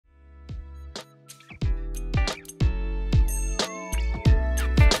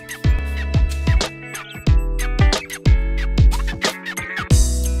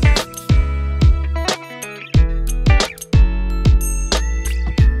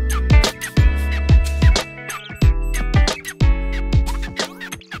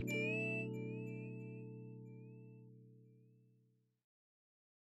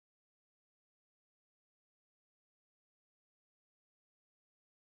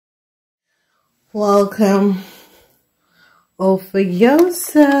Welcome,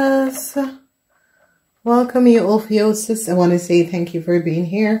 Ophiuchus. Welcome, you Ophiuchus. I want to say thank you for being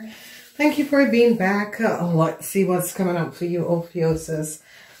here. Thank you for being back. Let's see what's coming up for you, Ophiuchus.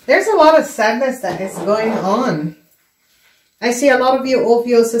 There's a lot of sadness that is going on. I see a lot of you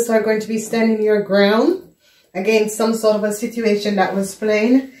Ophiuchus are going to be standing your ground against some sort of a situation that was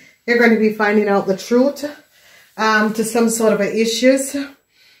playing. You're going to be finding out the truth to some sort of issues.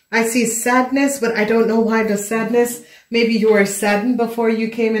 I see sadness, but I don't know why the sadness. Maybe you were saddened before you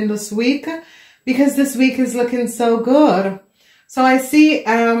came in this week, because this week is looking so good. So I see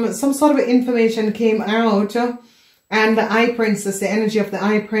some sort of information came out, and the Eye Princess, the energy of the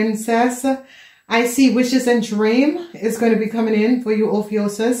Eye Princess. I see wishes and dream is going to be coming in for you,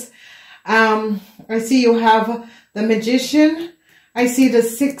 Ophiuchus. I see you have the Magician. I see the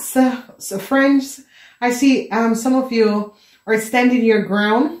six friends. I see some of you are standing your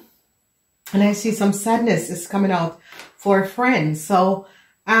ground. And I see some sadness is coming out for friends. So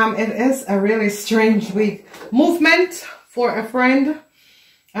it is a really strange week. Movement for a friend.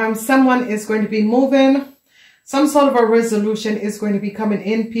 Someone is going to be moving. Some sort of a resolution is going to be coming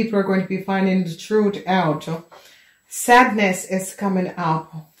in. People are going to be finding the truth out. Sadness is coming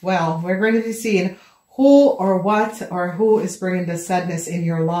up. Well, we're going to be seeing who or what or who is bringing the sadness in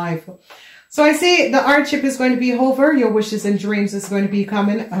your life. So I see the hardship is going to be over. Your wishes and dreams is going to be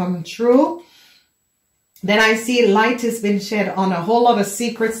coming true. Then I see light has been shed on a whole lot of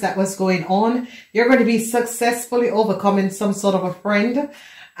secrets that was going on. You're going to be successfully overcoming some sort of a friend.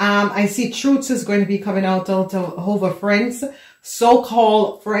 I see truths is going to be coming out over friends.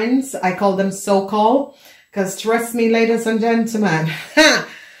 So-called friends. I call them so-called. Because trust me, ladies and gentlemen.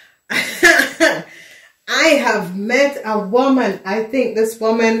 I have met a woman. I think this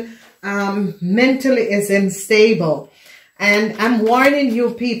woman mentally is unstable, and I'm warning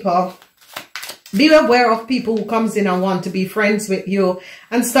you people, be aware of people who comes in and want to be friends with you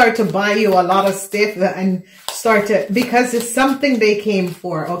and start to buy you a lot of stuff and start to, because it's something they came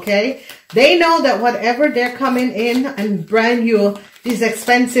for. Okay, they know that whatever they're coming in and brand you these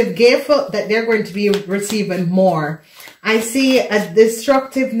expensive gifts, that they're going to be receiving more. I see a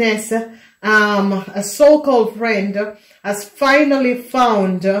destructiveness. A so-called friend has finally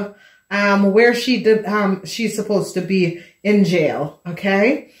found where she's supposed to be in jail.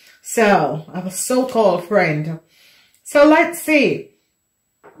 Okay, so a so-called friend. So let's see.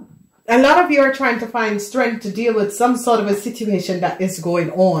 A lot of you are trying to find strength to deal with some sort of a situation that is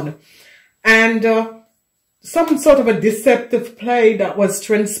going on, and some sort of a deceptive play that was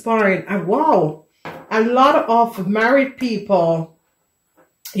transpiring. And wow, a lot of married people,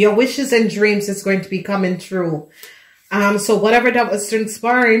 your wishes and dreams is going to be coming true. So whatever that was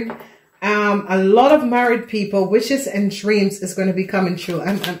transpiring, a lot of married people, wishes and dreams is going to be coming true.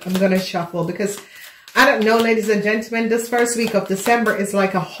 I'm going to shuffle because I don't know, ladies and gentlemen, this first week of December is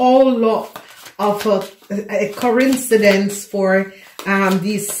like a whole lot of a coincidence for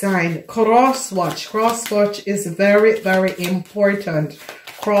these signs. Crosswatch is very, very important.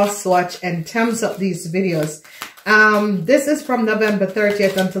 Crosswatch and thumbs up these videos. This is from November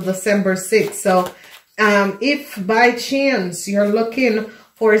 30th until December 6th. So if by chance you're looking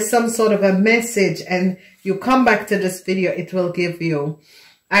for some sort of a message and you come back to this video, it will give you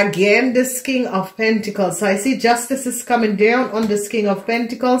again this King of Pentacles. So I see justice is coming down on this King of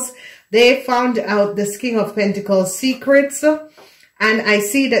Pentacles. They found out this King of Pentacles secrets, and I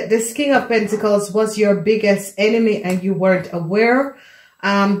see that this King of Pentacles was your biggest enemy and you weren't aware.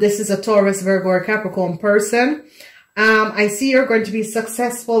 This is a Taurus, Virgo, or Capricorn person. I see you're going to be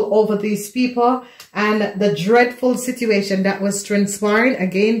successful over these people and the dreadful situation that was transpiring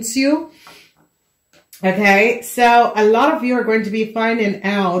against you. Okay, so a lot of you are going to be finding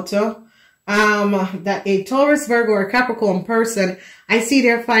out that a Taurus, Virgo, or Capricorn person, I see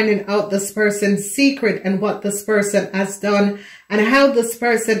they're finding out this person's secret and what this person has done and how this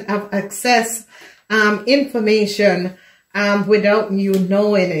person have accessed information without you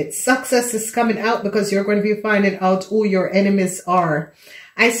knowing it. Success is coming out because you're going to be finding out who your enemies are.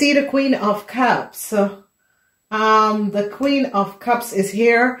 I see the Queen of Cups. The Queen of Cups is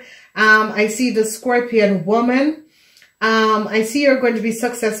here. I see the Scorpion woman. I see you're going to be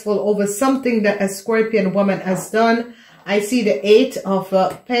successful over something that a Scorpion woman has done. I see the Eight of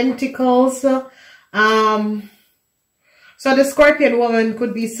Pentacles. So the Scorpion woman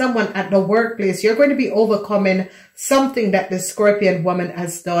could be someone at the workplace. You're going to be overcoming something that the Scorpion woman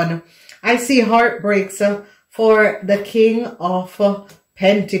has done. I see heartbreaks for the King of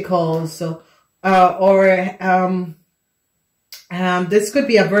Pentacles. This could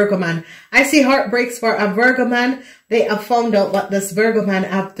be a Virgo man. I see heartbreaks for a Virgo man. they have found out what this Virgo man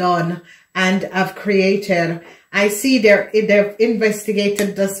have done and have created. I see they've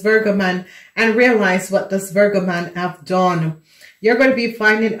investigated this Virgo man and realized what this Virgo man have done. You're going to be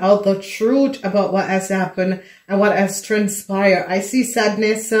finding out the truth about what has happened and what has transpired. I see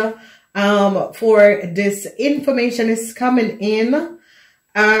sadness for this. Information is coming in.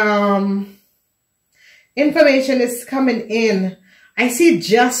 Information is coming in. I see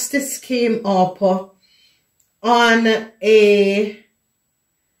justice came up on a...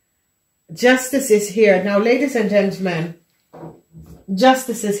 Justice is here. Now, ladies and gentlemen,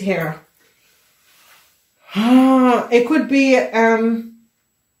 justice is here. It could be a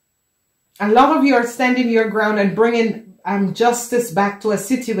lot of you are standing your ground and bringing justice back to a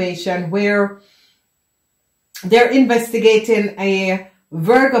situation where they're investigating a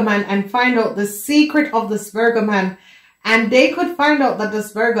Virgo man and find out the secret of this Virgo man. And they could find out that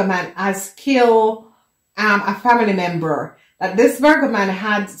this Virgo man has killed a family member. That this Virgo man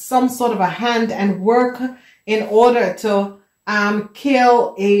had some sort of a hand and work in order to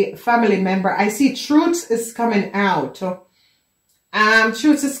kill a family member. I see truth is coming out.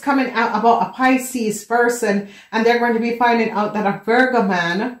 Truth is coming out about a Pisces person, and they're going to be finding out that a Virgo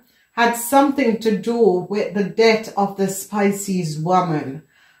man had something to do with the death of this Pisces woman.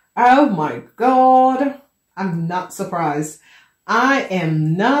 Oh my God. I'm not surprised. I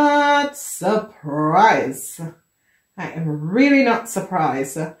am not surprised. I am really not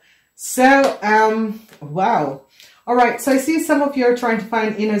surprised. So, wow. All right. So I see some of you are trying to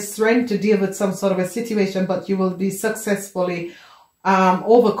find inner strength to deal with some sort of a situation, but you will be successfully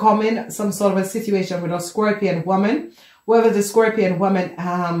overcoming some sort of a situation with a Scorpion woman. Whoever the Scorpion woman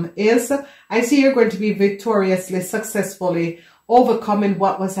is, I see you're going to be victoriously, successfully overcoming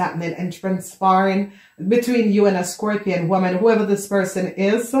what was happening and transpiring between you and a Scorpion woman, whoever this person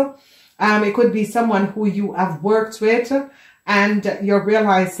is. It could be someone who you have worked with, and you're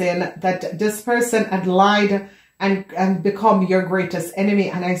realizing that this person had lied and become your greatest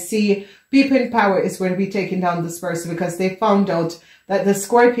enemy. And I see people in power is going to be taking down this person because they found out that the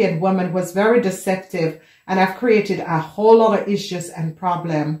Scorpion woman was very deceptive and have created a whole lot of issues and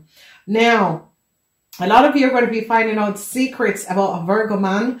problem. Now, a lot of you are going to be finding out secrets about a Virgo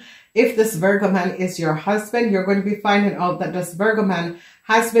man. If this Virgo man is your husband, you're going to be finding out that this Virgo man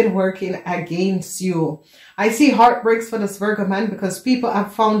has been working against you. I see heartbreaks for this Virgo man because people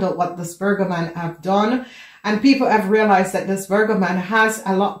have found out what this Virgo man have done. And people have realized that this Virgo man has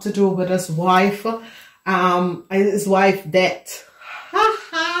a lot to do with his wife death. Ha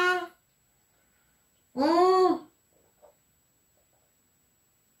ha.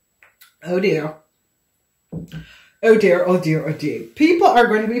 Oh dear. Oh dear, oh dear, oh dear. People are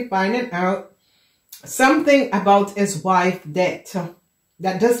going to be finding out something about his wife death.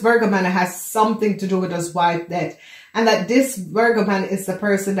 That this Virgo man has something to do with his wife death. And that this Virgo man is the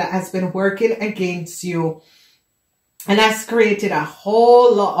person that has been working against you. And has created a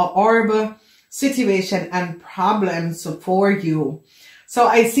whole lot of horrible situation and problems for you. So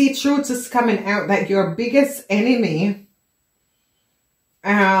I see truth is coming out that your biggest enemy...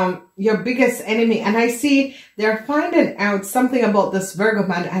 your biggest enemy, and I see they're finding out something about this Virgo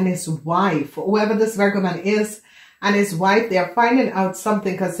man and his wife. Whoever this Virgo man is and his wife, they're finding out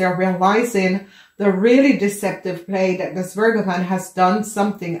something because they're realizing the really deceptive play that this Virgo man has done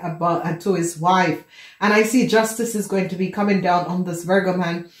something about to his wife. And I see justice is going to be coming down on this Virgo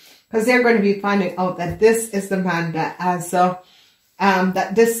man because they're going to be finding out that this is the man that has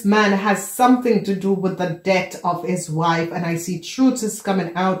that this man has something to do with the death of his wife. And I see truth is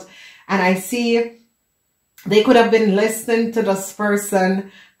coming out. And I see they could have been listening to this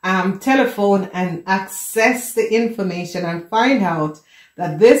person telephone and access the information and find out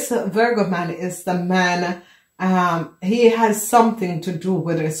that this Virgo man is the man. He has something to do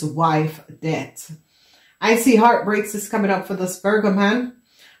with his wife death. I see heartbreaks is coming up for this Virgo man.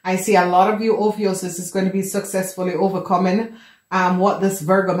 I see a lot of you Ophiuchus is going to be successfully overcoming what this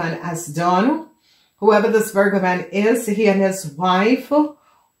Virgo man has done. Whoever this Virgo man is, he and his wife,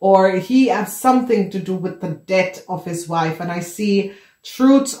 or he has something to do with the death of his wife. And I see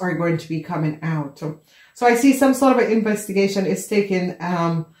truths are going to be coming out. So I see some sort of an investigation is taken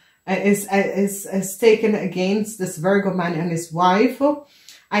is taken against this Virgo man and his wife.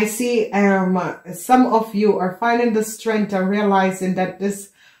 I see some of you are finding the strength and realizing that this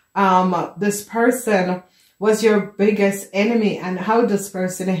this person was your biggest enemy and how this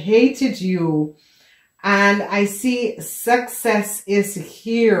person hated you. And I see success is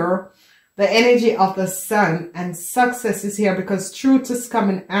here, the energy of the sun, and success is here because truth is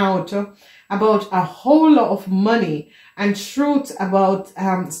coming out about a whole lot of money and truth about,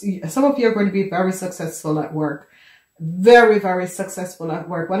 some of you are going to be very successful at work. very, very successful at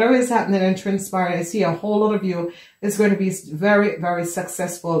work. Whatever is happening and transpiring, I see a whole lot of you is going to be very, very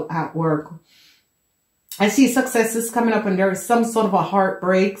successful at work. I see successes coming up and there is some sort of a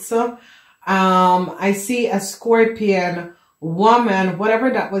heartbreak. So, I see a Scorpion woman,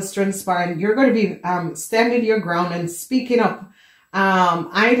 whatever that was transpiring, you're going to be standing your ground and speaking up.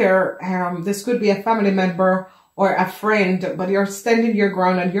 Either this could be a family member or a friend, but you're standing your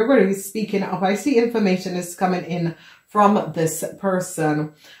ground and you're going to be speaking up. I see information is coming in from this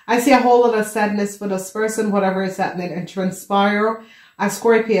person. I see a whole lot of sadness for this person, whatever is happening and transpire. A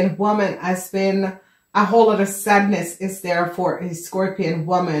Scorpion woman has been, a whole lot of sadness is there for a Scorpion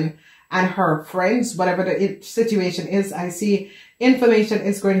woman and her friends, whatever the situation is. I see information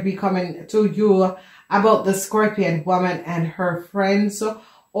is going to be coming to you about the Scorpion woman and her friends,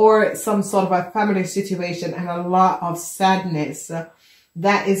 or some sort of a family situation and a lot of sadness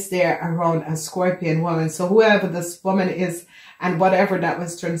that is there around a Scorpion woman. So whoever this woman is and whatever that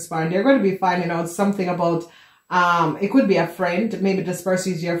was transpiring, they're going to be finding out something about, it could be a friend. Maybe this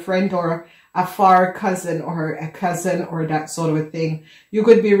person is your friend or a far cousin or a cousin or that sort of a thing. You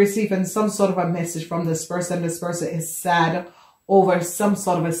could be receiving some sort of a message from this person. This person is sad over some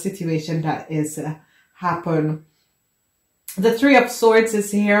sort of a situation that is happened. The Three of Swords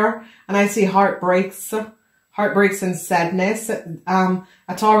is here, and I see heartbreaks and sadness. A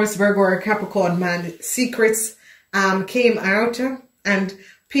Taurus, Virgo, or a Capricorn man, secrets came out, and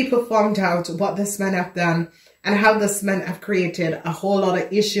people found out what this man have done and how this man have created a whole lot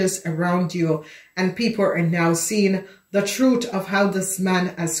of issues around you, and people are now seeing the truth of how this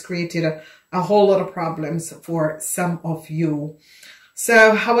man has created a whole lot of problems for some of you.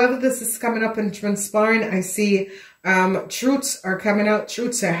 So however this is coming up and transpiring, I see truths are coming out,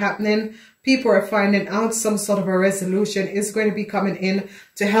 truths are happening. People are finding out some sort of a resolution is going to be coming in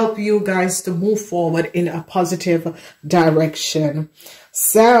to help you guys to move forward in a positive direction.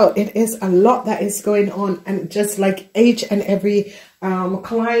 So it is a lot that is going on, and just like each and every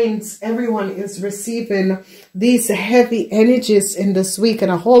clients, everyone is receiving these heavy energies in this week,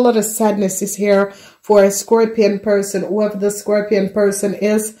 and a whole lot of sadness is here for a Scorpion person. Whoever the Scorpion person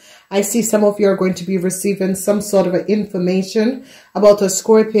is, I see some of you are going to be receiving some sort of information about a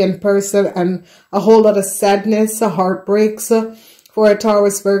Scorpion person, and a whole lot of sadness, heartbreaks for a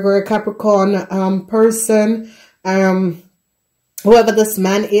Taurus, Virgo, or Capricorn person. Whoever this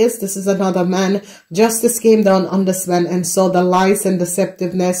man is, this is another man. Justice came down on this man and saw the lies and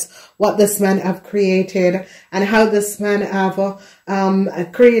deceptiveness, what this man have created, and how this man have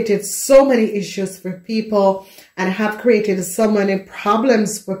created so many issues for people and have created so many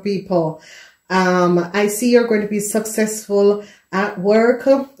problems for people. I see you're going to be successful at work.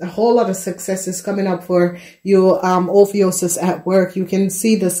 A whole lot of success is coming up for you, Ophiuchus, at work. You can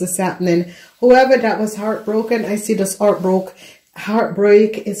see this is happening. Whoever that was heartbroken, I see this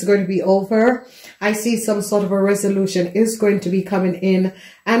heartbreak is going to be over. I see some sort of a resolution is going to be coming in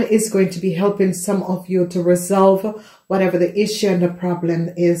and is going to be helping some of you to resolve whatever the issue and the problem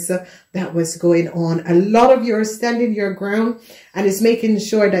is that was going on. A lot of you are standing your ground and is making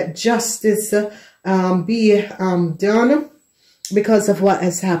sure that justice be done because of what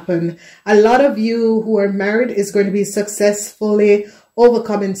has happened. A lot of you who are married is going to be successfully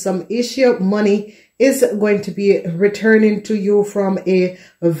overcoming some issue. Money is going to be returning to you from a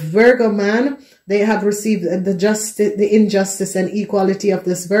Virgo man. They have received the injustice and equality of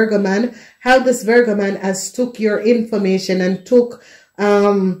this Virgo man. How this Virgo man has took your information and took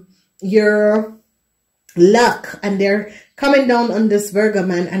your luck, and they're coming down on this Virgo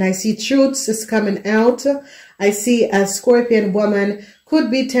man. And I see truths is coming out. I see a Scorpion woman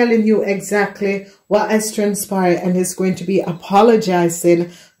could be telling you exactly what has transpired and is going to be apologizing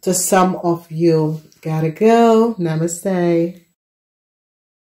to some of you. Gotta go. Namaste.